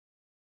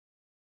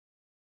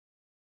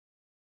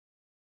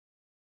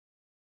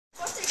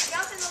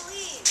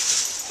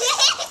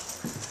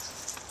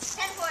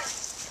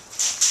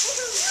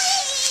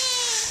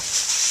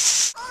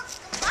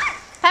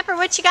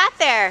what you got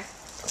there.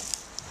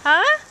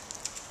 Huh?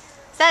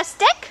 Is that a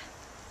stick?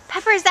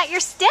 Pepper, is that your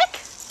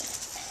stick?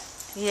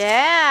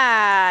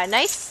 Yeah,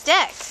 nice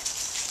stick.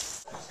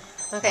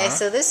 Okay,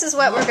 so this is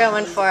what we're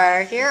going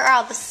for. Here are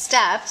all the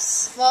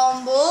steps.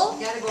 Fumble.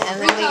 And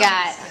then we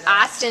got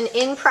Austin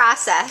in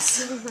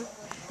process.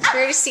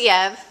 Courtesy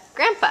of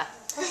Grandpa.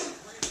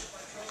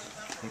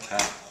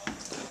 Okay.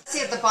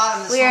 See at the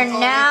bottom. We are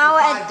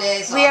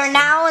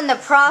now in the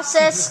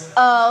process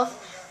of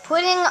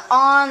putting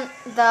on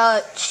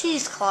the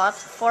cheesecloth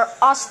for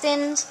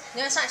Austin's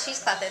No, it's not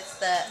cheesecloth, it's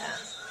the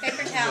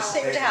Paper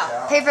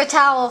towel. paper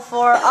towel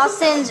for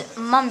Austin's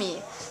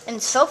mummy.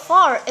 And so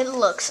far, it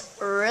looks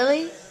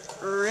really,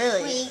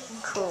 really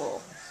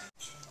cool.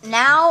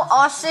 Now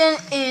Austin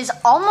is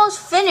almost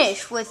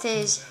finished with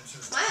his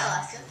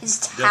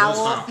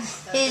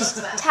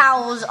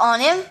towels on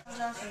him.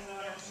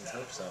 Let's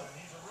hope so.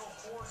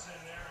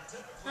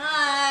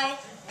 Hi.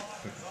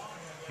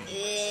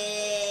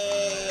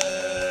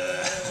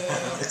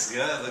 Looks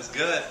good, looks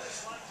good.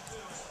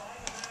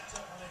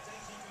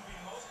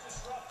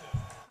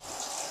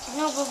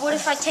 No, but what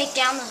if I take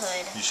down the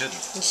hood? You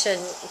shouldn't. You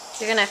shouldn't.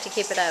 You're gonna have to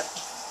keep it up.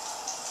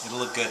 It'll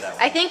look good that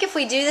way. I think if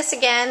we do this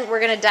again,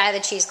 we're gonna dye the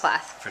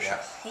cheesecloth. For sure.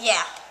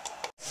 Yeah.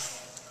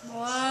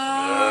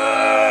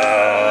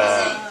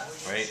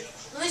 Wait.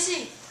 Let me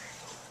see.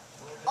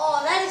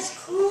 Oh, that is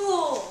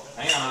cool.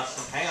 Hang on,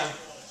 Austin. Hang on.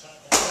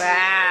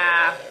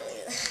 Wow.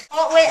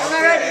 Oh, wait, I'm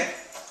not ready.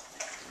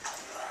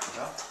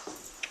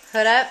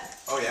 Hood up.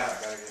 Oh yeah, I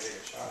gotta give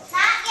it a shot.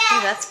 Oh,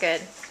 that's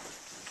good.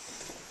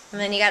 And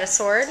then you got a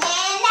sword.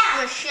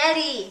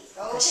 Machete.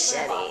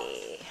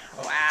 Machete.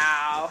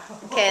 Wow.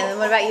 Okay, and then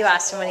what about you,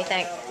 Austin? What do you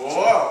think?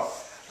 Whoa.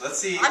 Let's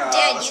see. I'm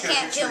dead. Let's You get a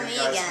can't picture kill of me you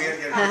guys. again. We gotta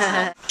get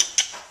a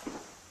picture.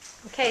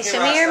 Okay, Okay,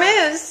 show me your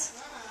Rockstar. moves.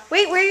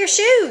 Wait, where are your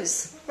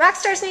shoes? Rock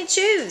stars need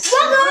shoes.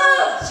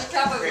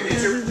 Okay,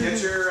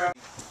 get your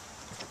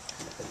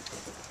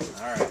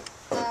all right.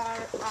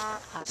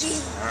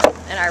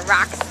 And our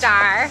rock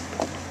star.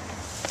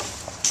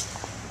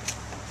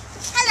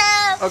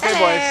 Hello. Okay,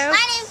 Hello. boys.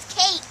 My name's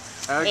Kate.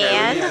 Okay,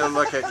 And? we need to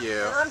look at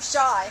you. I'm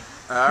shy.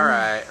 All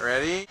right,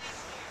 ready?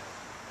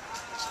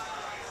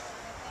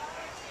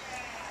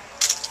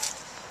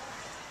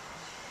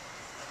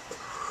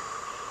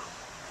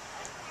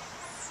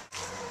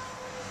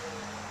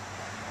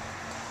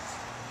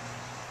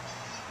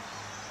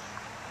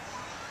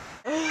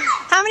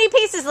 How many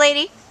pieces,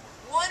 lady?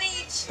 One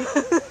each.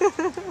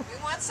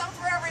 We want some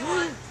for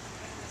everyone.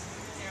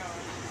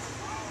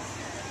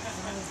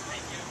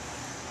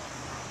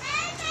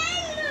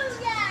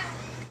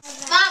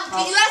 Mom,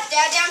 can you ask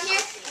Dad down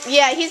here?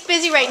 Yeah, he's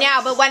busy right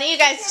now, but why don't you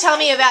guys tell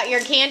me about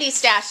your candy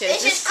stashes?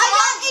 I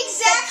got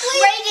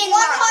exactly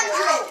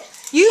 100.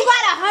 You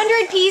got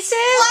 100 pieces?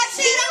 Well,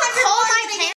 actually, 100